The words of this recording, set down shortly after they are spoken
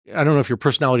I don't know if your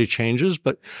personality changes,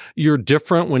 but you're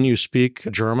different when you speak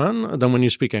German than when you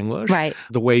speak English. Right.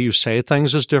 The way you say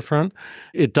things is different.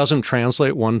 It doesn't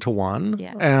translate one to one.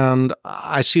 Yeah. And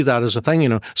I see that as a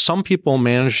thing. Some people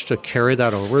manage to carry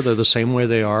that over. They're the same way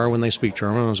they are when they speak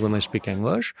German as when they speak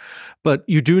English. But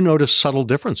you do notice subtle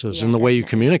differences in the way you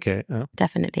communicate. Yeah.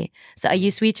 Definitely. So are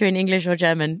you sweeter in English or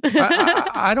German?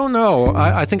 I don't know.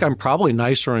 I think I'm probably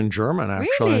nicer in German,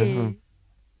 actually. Really?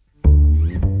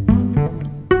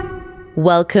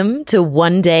 Welcome to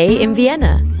One Day in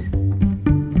Vienna.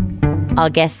 Our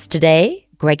guest today,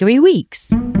 Gregory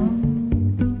Weeks.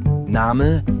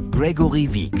 Name Gregory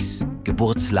Weeks,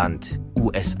 Geburtsland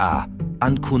USA,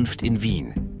 Ankunft in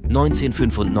Wien,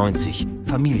 1995,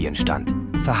 Familienstand,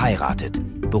 verheiratet,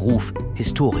 Beruf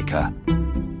Historiker.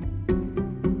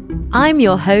 I'm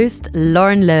your host,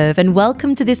 Lauren Löw, and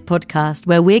welcome to this podcast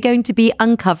where we're going to be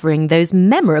uncovering those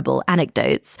memorable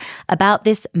anecdotes about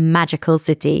this magical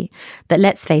city that,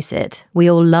 let's face it,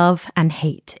 we all love and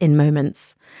hate in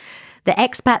moments. The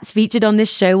expats featured on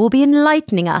this show will be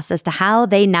enlightening us as to how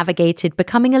they navigated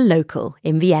becoming a local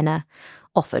in Vienna,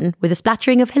 often with a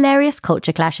splattering of hilarious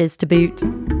culture clashes to boot.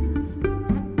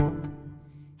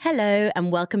 Hello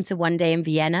and welcome to One Day in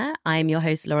Vienna. I'm your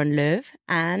host, Lauren Löw,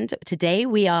 and today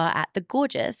we are at the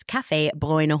gorgeous Café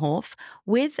Bräunerhof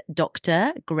with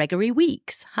Dr. Gregory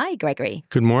Weeks. Hi, Gregory.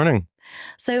 Good morning.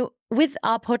 So with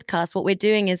our podcast, what we're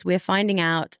doing is we're finding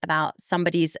out about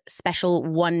somebody's special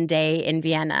one day in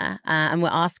Vienna, and we're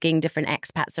asking different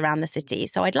expats around the city.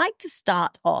 So I'd like to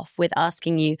start off with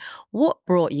asking you, what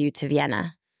brought you to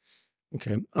Vienna?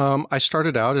 Okay. I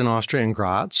started out in Austria in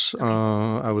Graz.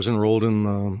 I was enrolled in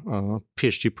the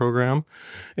PhD program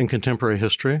in contemporary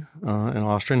history, in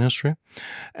Austrian history.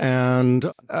 And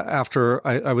after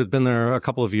I had been there a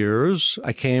couple of years,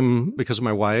 I came because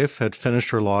my wife had finished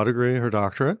her law degree, her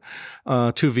doctorate,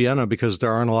 to Vienna because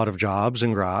there aren't a lot of jobs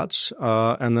in Graz.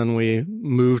 And then we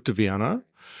moved to Vienna.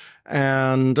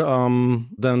 And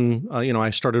then, I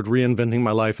started reinventing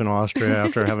my life in Austria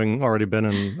after having already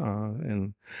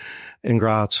been in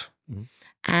Graz.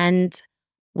 And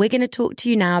we're going to talk to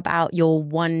you now about your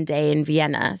one day in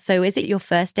Vienna. So is it your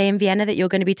first day in Vienna that you're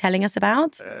going to be telling us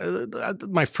about?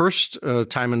 My first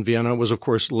time in Vienna was, of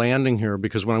course, landing here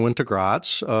because when I went to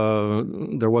Graz,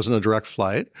 there wasn't a direct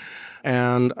flight.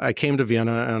 And I came to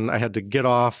Vienna and I had to get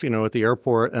off, at the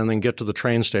airport and then get to the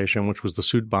train station, which was the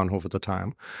Südbahnhof at the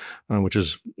time, which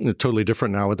is totally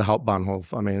different now with the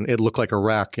Hauptbahnhof. I mean, it looked like a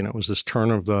wreck. It was this turn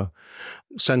of the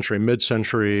century,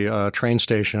 mid-century train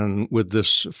station with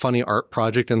this funny art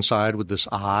project inside with this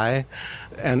eye.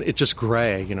 And it's just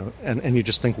gray, and you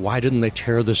just think, why didn't they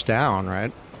tear this down,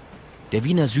 right? Der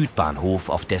Wiener Südbahnhof,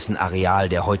 auf dessen Areal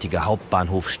der heutige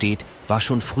Hauptbahnhof steht, war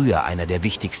schon früher einer der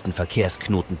wichtigsten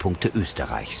Verkehrsknotenpunkte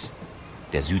Österreichs.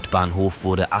 Der Südbahnhof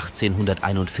wurde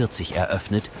 1841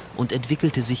 eröffnet und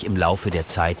entwickelte sich im Laufe der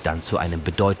Zeit dann zu einem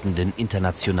bedeutenden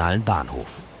internationalen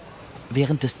Bahnhof.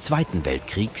 Während des Zweiten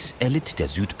Weltkriegs erlitt der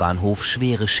Südbahnhof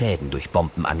schwere Schäden durch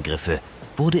Bombenangriffe,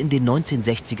 wurde in den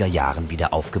 1960er Jahren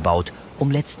wieder aufgebaut,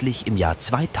 um letztlich im Jahr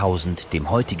 2000 dem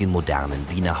heutigen modernen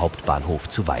Wiener Hauptbahnhof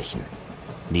zu weichen.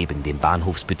 Neben dem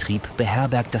Bahnhofsbetrieb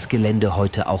beherbergt das Gelände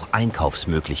heute auch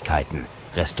Einkaufsmöglichkeiten,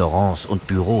 Restaurants und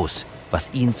Büros,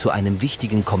 was ihn zu einem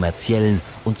wichtigen kommerziellen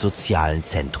und sozialen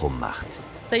Zentrum macht.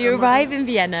 So you arrive in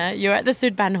Vienna, you're at the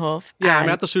Südbahnhof. Yeah, I'm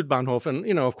at the Südbahnhof. And,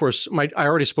 of course, I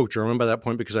already spoke German by that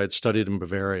point because I had studied in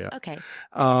Bavaria. Okay.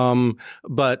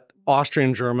 But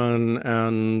Austrian German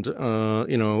and,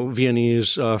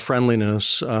 Viennese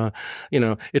friendliness,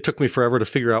 it took me forever to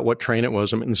figure out what train it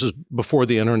was. I mean, this is before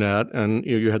the internet and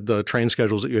you had the train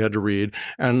schedules that you had to read.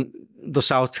 And the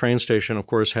South train station, of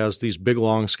course, has these big,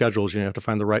 long schedules. You have to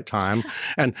find the right time.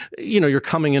 And, you're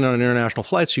coming in on an international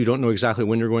flight, so you don't know exactly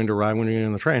when you're going to arrive, when you're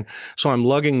in the train. So I'm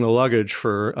lugging the luggage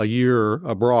for a year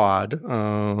abroad,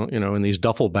 in these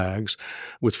duffel bags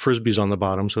with Frisbees on the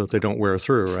bottom so that they don't wear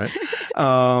through, right?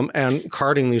 And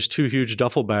carting these two huge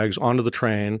duffel bags onto the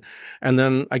train. And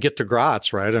then I get to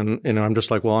Graz, right? And, I'm just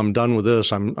like, well, I'm done with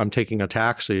this. I'm taking a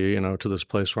taxi, to this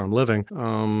place where I'm living.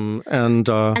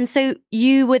 And so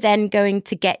you were then going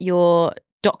to get your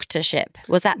doctorship.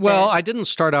 Was that Well, I didn't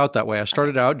start out that way. I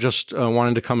started out just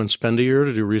wanting to come and spend a year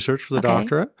to do research for the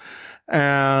doctorate.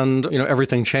 And,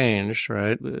 everything changed,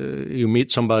 right? You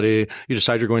meet somebody, you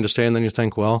decide you're going to stay, and then you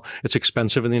think, well, it's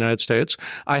expensive in the United States.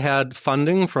 I had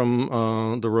funding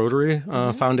from the Rotary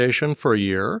Foundation for a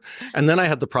year. And then I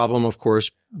had the problem, of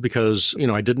course, because,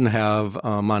 I didn't have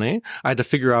money. I had to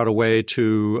figure out a way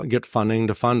to get funding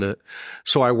to fund it.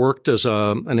 So I worked as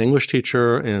an English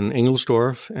teacher in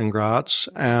Ingelsdorf in Graz,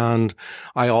 and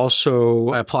I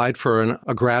also applied for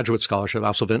a graduate scholarship,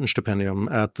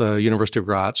 Absolventenstipendium, at the University of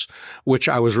Graz, which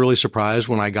I was really surprised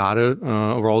when I got it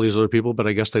over all these other people, but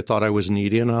I guess they thought I was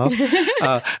needy enough.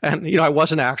 And, I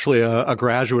wasn't actually a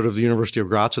graduate of the University of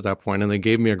Graz at that point, and they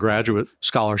gave me a graduate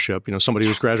scholarship, somebody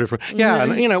who was graduate from,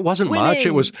 and, it wasn't much.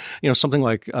 It was, something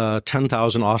like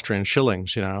 10,000 Austrian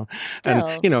shillings, Still.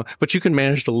 And, but you can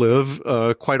manage to live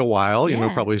quite a while,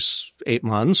 probably 8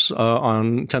 months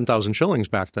on 10,000 shillings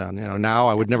back then. Now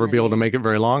I would never be able to make it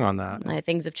very long on that. No,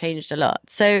 things have changed a lot.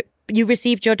 So you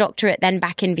received your doctorate then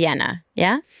back in Vienna,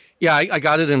 yeah? Yeah, I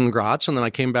got it in Graz, and then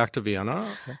I came back to Vienna.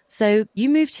 Okay. So you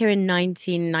moved here in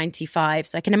 1995.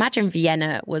 So I can imagine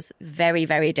Vienna was very,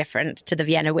 very different to the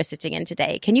Vienna we're sitting in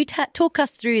today. Can you talk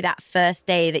us through that first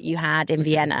day that you had in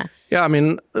Vienna? Yeah,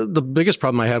 the biggest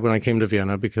problem I had when I came to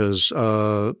Vienna, because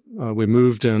we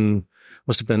moved in,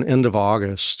 must have been end of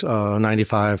August,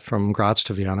 95 from Graz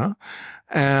to Vienna.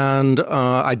 And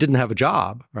I didn't have a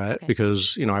job, right? Okay.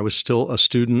 Because, I was still a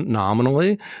student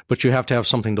nominally, but you have to have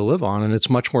something to live on. And it's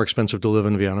much more expensive to live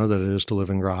in Vienna than it is to live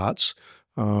in Graz.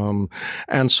 And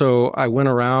so I went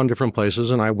around different places,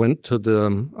 and I went to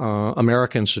the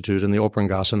America Institute in the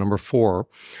Operngasse number 4.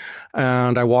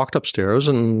 And I walked upstairs,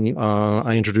 and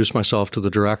I introduced myself to the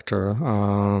director,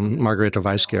 Margarete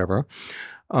Weisgerber.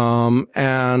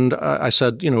 And I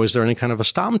said, is there any kind of a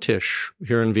Stammtisch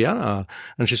here in Vienna?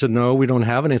 And she said, no, we don't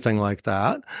have anything like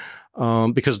that.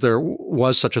 Because there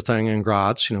was such a thing in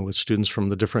Graz, with students from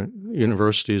the different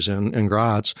universities in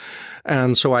Graz.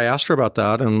 And so I asked her about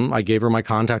that, and I gave her my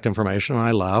contact information, and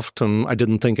I left, and I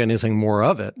didn't think anything more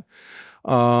of it.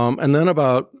 And then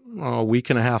about a week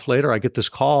and a half later, I get this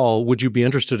call, would you be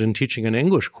interested in teaching an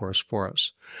English course for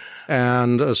us?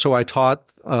 And so I taught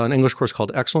an English course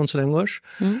called Excellence in English.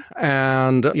 Mm-hmm.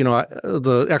 And,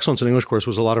 the Excellence in English course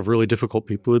was a lot of really difficult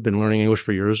people who had been learning English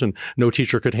for years, and no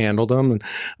teacher could handle them.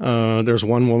 And there's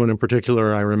one woman in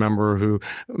particular I remember who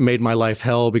made my life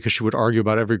hell because she would argue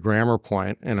about every grammar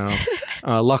point,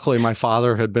 Luckily, my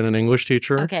father had been an English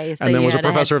teacher, and then was a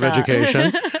professor of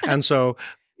education. And so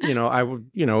I would,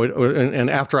 and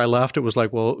after I left, it was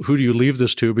like, well, who do you leave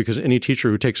this to? Because any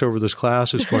teacher who takes over this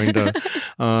class is going to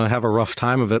have a rough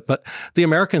time of it. But the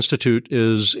America Institute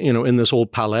is, in this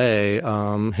old palais,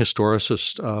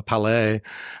 historicist palais,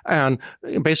 and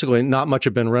basically not much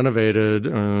had been renovated,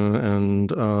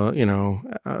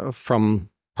 from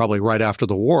probably right after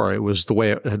the war. It was the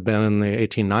way it had been in the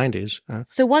 1890s.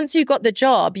 So once you got the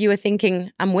job, you were thinking,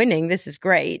 I'm winning. This is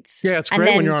great. Yeah, it's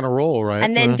great when you're on a roll, right?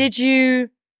 And then did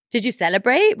you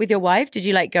celebrate with your wife? Did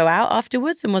you go out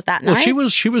afterwards? And was that nice? Well,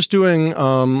 she was doing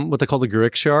what they call the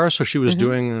Gerichtsjahr. So she was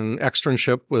doing an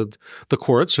externship with the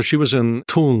court. So she was in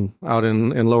Tulln out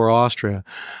in Lower Austria.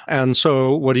 And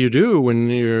so what do you do when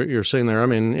you're sitting there?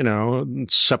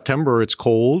 It's September, it's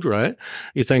cold, right?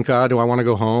 You think, do I want to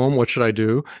go home? What should I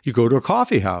do? You go to a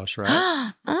coffee house,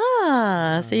 right?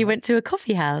 So you went to a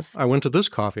coffee house. I went to this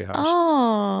coffee house.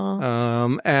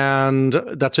 Oh. And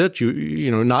that's it.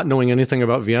 You not knowing anything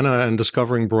about Vienna and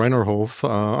discovering Bräunerhof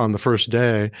on the first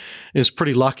day is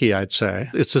pretty lucky, I'd say.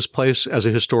 It's this place, as a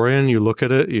historian, you look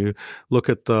at it, you look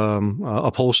at the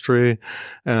upholstery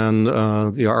and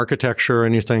the architecture,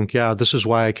 and you think, yeah, this is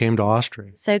why I came to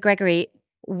Austria. So, Gregory,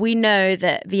 we know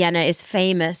that Vienna is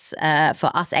famous for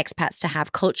us expats to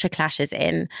have culture clashes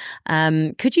in.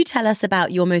 Could you tell us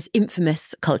about your most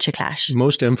infamous culture clash?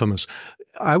 Most infamous.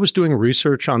 I was doing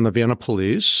research on the Vienna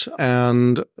police,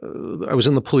 and I was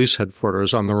in the police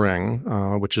headquarters on the Ring,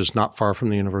 which is not far from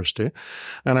the university.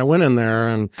 And I went in there,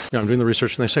 and I'm doing the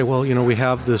research, and they say, well, we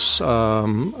have this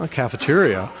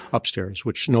cafeteria upstairs,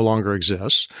 which no longer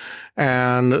exists.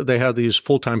 And they had these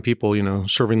full-time people,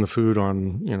 serving the food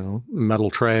on,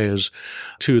 metal trays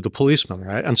to the policemen,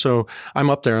 right? And so I'm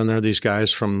up there, and there are these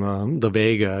guys from the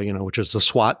Vega, which is the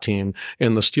SWAT team,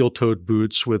 in the steel-toed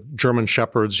boots with German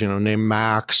shepherds, named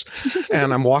Max.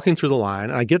 And I'm walking through the line,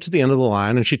 and I get to the end of the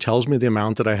line, and she tells me the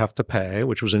amount that I have to pay,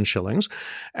 which was in shillings,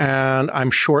 and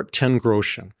I'm short 10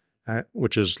 groschen, right?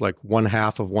 Which is like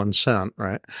 1/2 of 1 cent,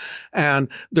 right? And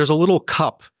there's a little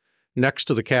cup next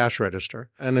to the cash register.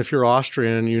 And if you're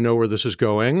Austrian, you know where this is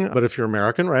going. But if you're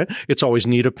American, right, it's always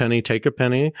need a penny, take a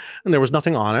penny. And there was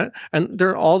nothing on it. And there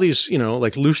are all these,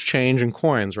 like loose change and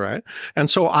coins, right? And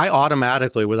so I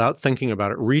automatically, without thinking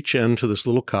about it, reach into this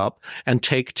little cup and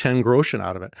take 10 groschen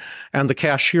out of it. And the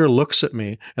cashier looks at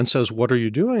me and says, "What are you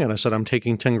doing?" And I said, "I'm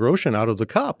taking 10 groschen out of the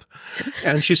cup."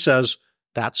 And she says,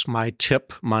 "That's my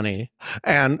tip money."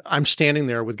 And I'm standing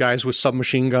there with guys with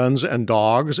submachine guns and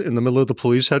dogs in the middle of the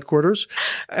police headquarters.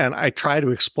 And I try to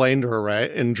explain to her, right,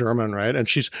 in German, right? And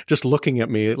she's just looking at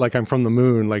me like I'm from the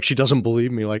moon. Like she doesn't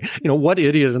believe me. Like, what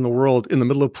idiot in the world in the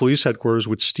middle of police headquarters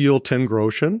would steal 10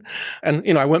 groschen? And,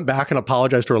 I went back and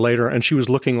apologized to her later, and she was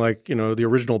looking like, the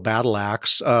original battle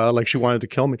axe, like she wanted to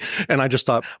kill me. And I just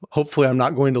thought, hopefully I'm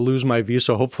not going to lose my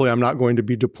visa. Hopefully I'm not going to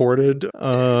be deported.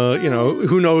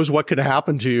 Who knows what could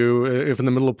happen to you if in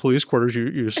the middle of police quarters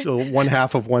you steal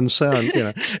 1/2 of 1 cent,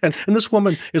 And this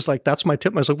woman is like, "That's my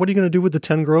tip." I was like, "What are you going to do with the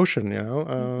 10 groschen?"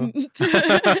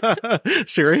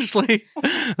 Seriously,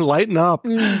 lighten up.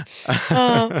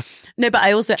 No, but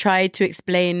I also tried to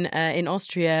explain in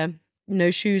Austria,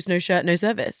 no shoes, no shirt, no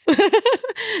service,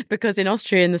 because in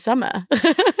Austria in the summer.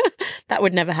 That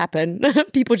would never happen.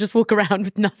 People just walk around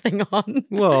with nothing on.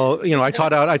 Well, I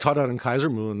taught out in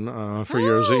Kaisermühlen for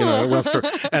years,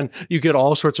 and you get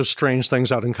all sorts of strange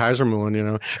things out in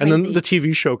Kaisermühlen, And then the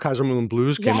TV show Kaisermühlen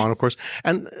Blues came on, of course,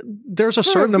 and there's a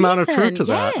certain amount of truth to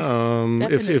that.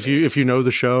 If you know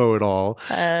the show at all,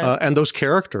 and those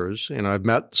characters, I've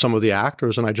met some of the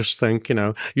actors, and I just think,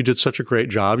 you did such a great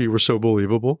job. You were so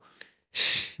believable.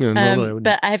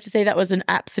 But I have to say that was an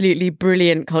absolutely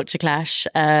brilliant culture clash.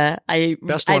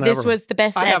 Best one this ever. Was the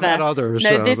best ever. I have had others.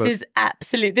 No,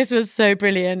 this was so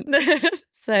brilliant.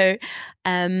 So,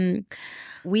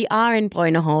 we are in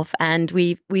Bräunerhof, and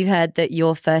we've heard that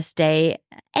your first day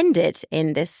ended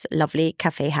in this lovely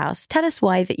cafe house. Tell us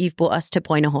why that you've brought us to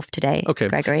Bräunerhof today, okay.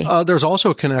 Gregory. There's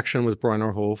also a connection with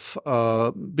Bräunerhof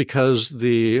because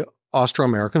the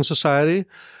Austro-American Society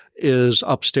is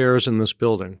upstairs in this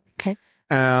building. Okay.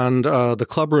 And the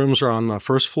club rooms are on the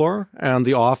first floor, and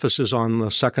the office is on the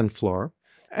second floor.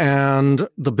 And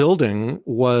the building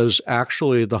was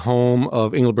actually the home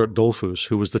of Engelbert Dollfuss,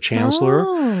 who was the chancellor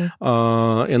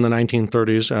in the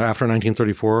 1930s, after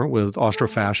 1934, with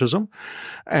Austro-fascism.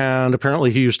 And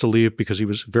apparently he used to leave because he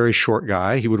was a very short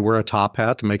guy. He would wear a top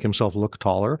hat to make himself look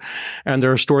taller. And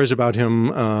there are stories about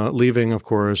him leaving, of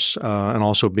course, and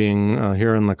also being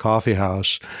here in the coffee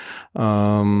house.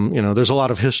 There's a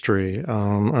lot of history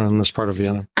in this part of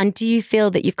Vienna. And do you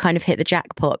feel that you've kind of hit the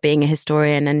jackpot being a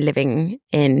historian and living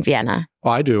in Vienna? Oh,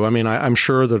 I do. I mean, I'm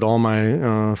sure that all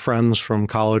my friends from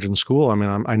college and school,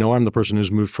 I know I'm the person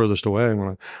who's moved furthest away. When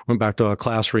I went back to a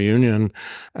class reunion,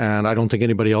 and I don't think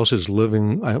anybody else is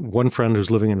living. I have one friend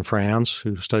who's living in France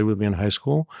who studied with me in high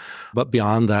school. But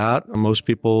beyond that, most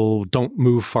people don't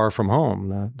move far from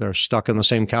home. They're stuck in the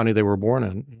same county they were born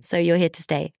in. So you're here to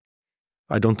stay?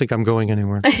 I don't think I'm going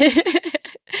anywhere.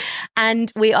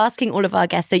 And we're asking all of our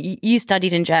guests, so you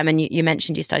studied in German, you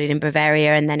mentioned you studied in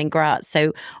Bavaria and then in Graz.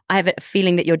 So I have a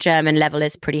feeling that your German level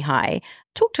is pretty high.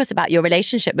 Talk to us about your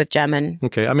relationship with German.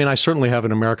 Okay. I certainly have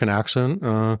an American accent,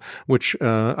 which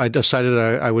I decided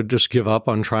I would just give up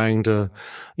on trying to,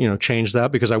 change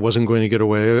that because I wasn't going to get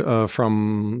away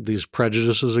from these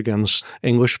prejudices against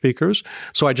English speakers.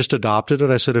 So I just adopted it.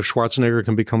 I said, if Schwarzenegger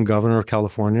can become governor of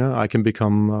California, I can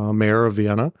become mayor of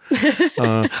Vienna.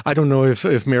 I don't know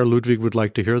if Mayor Ludwig would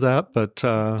like to hear that, but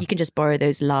you can just borrow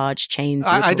those large chains.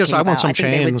 I want some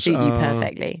chains. They would suit you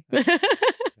perfectly.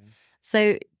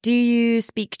 So do you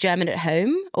speak German at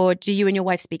home, or do you and your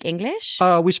wife speak English?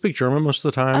 We speak German most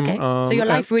of the time. Okay. So your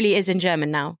life really is in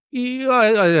German now?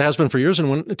 Yeah, it has been for years. And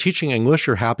when teaching English,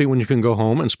 you're happy when you can go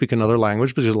home and speak another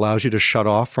language because it allows you to shut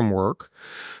off from work.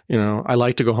 I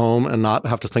like to go home and not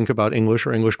have to think about English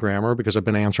or English grammar because I've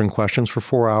been answering questions for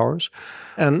 4 hours.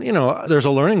 And, there's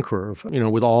a learning curve,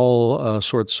 with all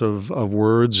sorts of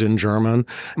words in German.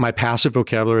 My passive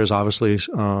vocabulary is obviously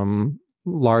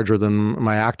larger than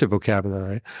my active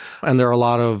vocabulary. And there are a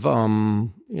lot of,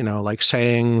 like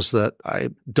sayings that I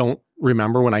don't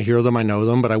remember. When I hear them, I know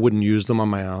them, but I wouldn't use them on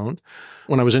my own.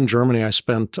 When I was in Germany, I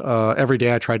spent every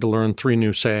day I tried to learn 3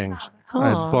 new sayings. I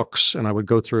had books and I would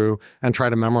go through and try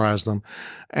to memorize them.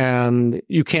 And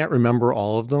you can't remember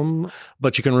all of them,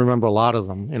 but you can remember a lot of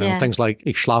them. Things like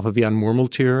Ich schlafe wie ein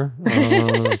Murmeltier.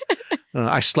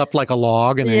 I slept like a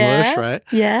log in English, right?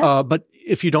 Yeah. But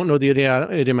if you don't know the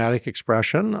idiomatic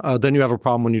expression, then you have a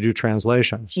problem when you do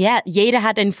translations. Yeah, jeder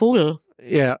hat einen Vogel.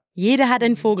 Yeah. Jeder hat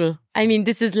einen Vogel.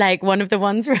 This is like one of the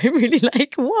ones where I'm really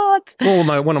like, what?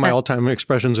 Well, one of my all-time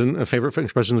expressions and favorite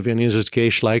expressions in Viennese is geh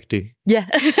schleich die. Yeah.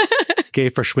 Geh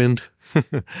verschwind.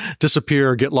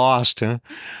 Disappear, get lost.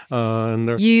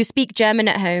 You speak German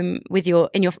at home with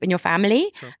in your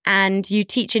family, sure. And you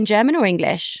teach in German or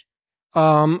English?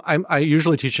 I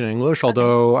usually teach in English,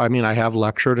 although, I mean, I have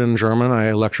lectured in German.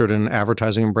 I lectured in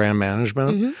advertising and brand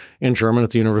management in German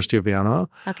at the University of Vienna.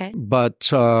 Okay.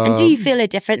 But and do you feel a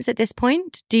difference at this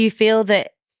point? Do you feel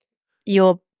that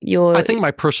your I think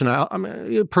my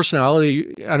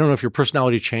personality, I don't know if your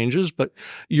personality changes, but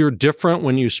you're different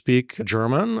when you speak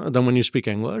German than when you speak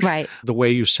English. Right. The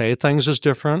way you say things is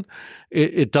different.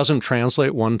 It doesn't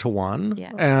translate one-to-one.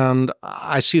 Yeah. And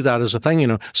I see that as a thing. You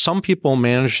know, some people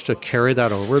manage to carry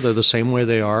that over. They're the same way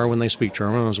they are when they speak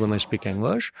German as when they speak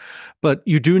English. But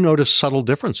you do notice subtle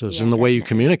differences in the way you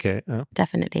communicate. Yeah.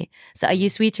 Definitely. So are you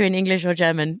sweeter in English or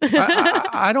German?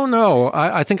 I don't know.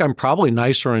 I think I'm probably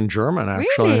nicer in German,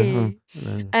 actually. Really?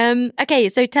 Okay,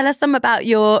 so tell us some about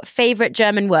your favorite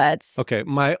German words. Okay,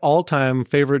 my all-time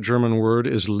favorite German word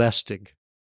is lästig.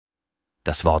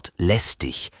 Das Wort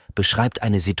lästig beschreibt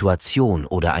eine Situation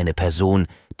oder eine Person,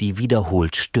 die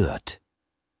wiederholt stört.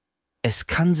 Es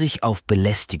kann sich auf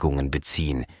Belästigungen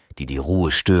beziehen, die die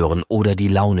Ruhe stören oder die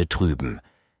Laune trüben.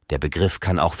 Der Begriff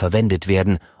kann auch verwendet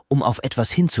werden, um auf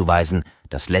etwas hinzuweisen,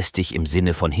 das lästig im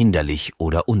Sinne von hinderlich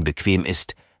oder unbequem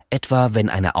ist, etwa wenn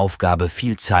eine Aufgabe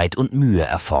viel Zeit und Mühe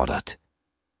erfordert.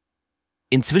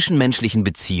 In zwischenmenschlichen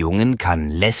Beziehungen kann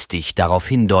lästig darauf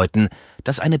hindeuten,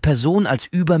 dass eine Person als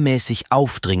übermäßig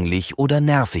aufdringlich oder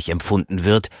nervig empfunden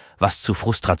wird, was zu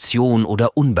Frustration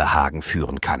oder Unbehagen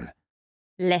führen kann.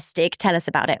 Lästig, tell us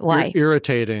about it. Why?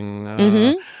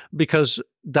 Irritating, because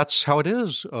that's how it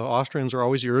is. Austrians are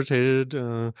always irritated.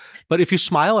 But if you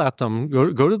smile at them,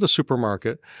 go to the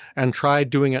supermarket and try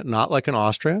doing it not like an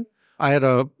Austrian. I had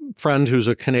a friend who's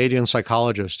a Canadian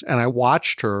psychologist, and I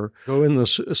watched her go in the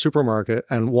supermarket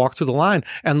and walk through the line,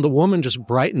 and the woman just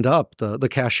brightened up, the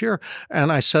cashier.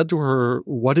 And I said to her,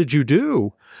 "What did you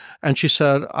do?" And she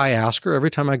said, "I ask her every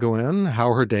time I go in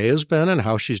how her day has been and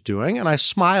how she's doing, and I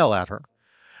smile at her."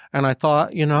 And I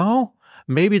thought, you know,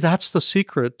 maybe that's the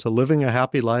secret to living a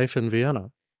happy life in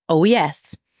Vienna. Oh,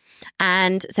 yes.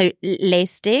 And so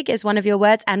lästig is one of your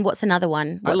words. And what's another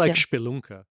one? I like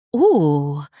Spelunke.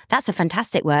 Ooh, that's a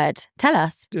fantastic word. Tell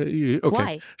us. Okay.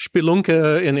 Why?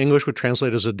 Spelunke in English would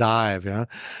translate as a dive, yeah?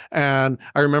 And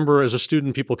I remember as a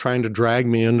student, people trying to drag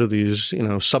me into these, you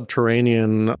know,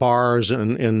 subterranean bars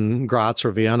in Graz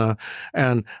or Vienna.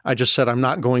 And I just said, I'm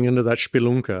not going into that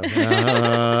Spelunke.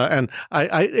 And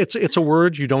it's a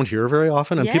word you don't hear very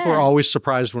often. And people are always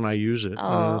surprised when I use it.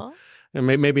 And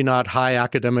maybe not high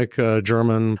academic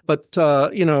German, but,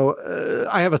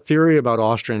 I have a theory about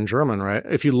Austrian German, right?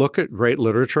 If you look at great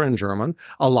literature in German,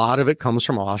 a lot of it comes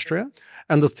from Austria.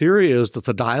 And the theory is that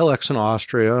the dialects in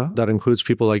Austria, that includes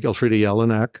people like Elfriede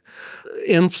Jelinek,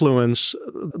 influence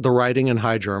the writing in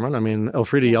High German. I mean,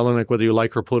 Elfriede Jelinek, whether you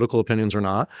like her political opinions or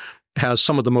not, has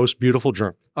some of the most beautiful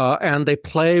German. And they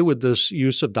play with this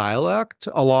use of dialect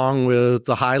along with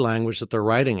the High language that they're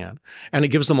writing in. And it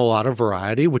gives them a lot of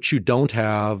variety, which you don't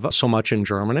have so much in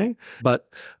Germany. But,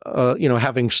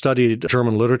 having studied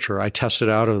German literature, I tested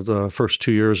out of the first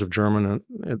 2 years of German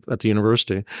at the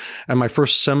university. And my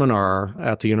first seminar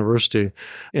at the university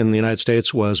in the United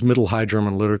States was Middle High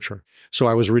German literature. So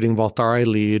I was reading Waltari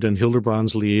Lied and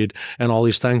Hildebrand's Lied and all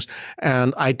these things.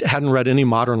 And I hadn't read any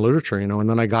modern literature, and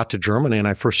then I got to Germany and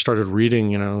I first started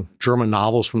reading, German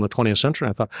novels from the 20th century.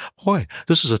 I thought, boy,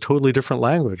 this is a totally different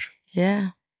language. Yeah,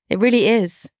 it really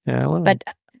is. Yeah, well, but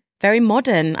very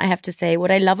modern, I have to say. What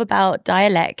I love about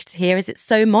dialect here is it's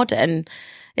so modern.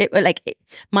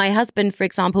 My husband, for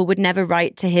example, would never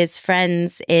write to his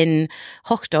friends in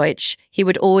Hochdeutsch. He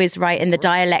would always write in the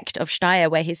dialect of Steyr,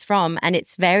 where he's from. And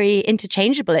it's very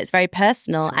interchangeable. It's very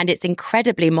personal and it's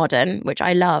incredibly modern, which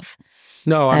I love.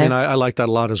 No, I mean, I like that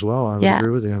a lot as well. I would agree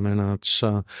with you. I mean, it's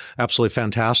absolutely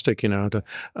fantastic, and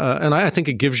I think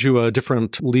it gives you a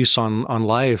different lease on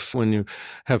life when you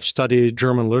have studied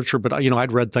German literature. But,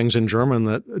 I'd read things in German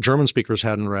that German speakers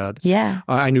hadn't read. Yeah.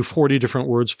 I knew 40 different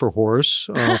words for horse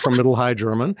from Middle High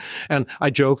German. And I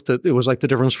joked that it was like the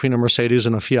difference between a Mercedes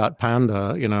and a Fiat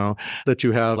Panda, that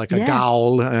you have like a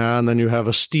Gaul and then you have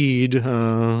a Steed,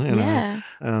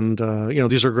 And,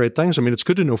 these are great things. I mean, it's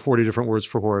good to know 40 different words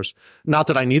for horse. Not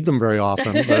that I need them very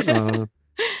often, but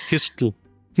Histel.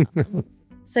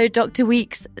 So, Dr.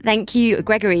 Weeks, thank you,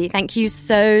 Gregory, thank you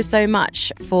so, so much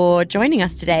for joining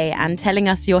us today and telling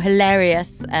us your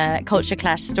hilarious culture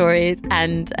clash stories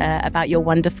and about your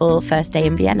wonderful first day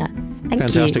in Vienna. Thank you.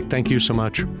 Fantastic. Thank you so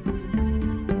much.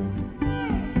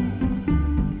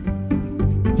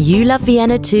 You love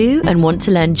Vienna too and want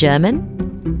to learn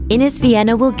German? Innes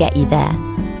Vienna will get you there.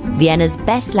 Vienna's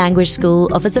best language school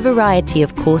offers a variety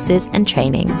of courses and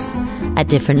trainings at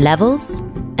different levels,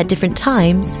 at different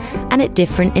times, and at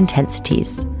different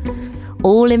intensities.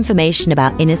 All information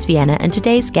about Ines Vienna and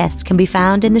today's guests can be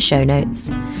found in the show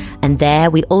notes. And there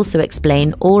we also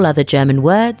explain all other German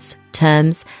words,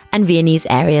 terms, and Viennese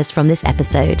areas from this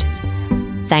episode.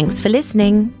 Thanks for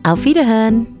listening. Auf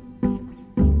Wiederhören.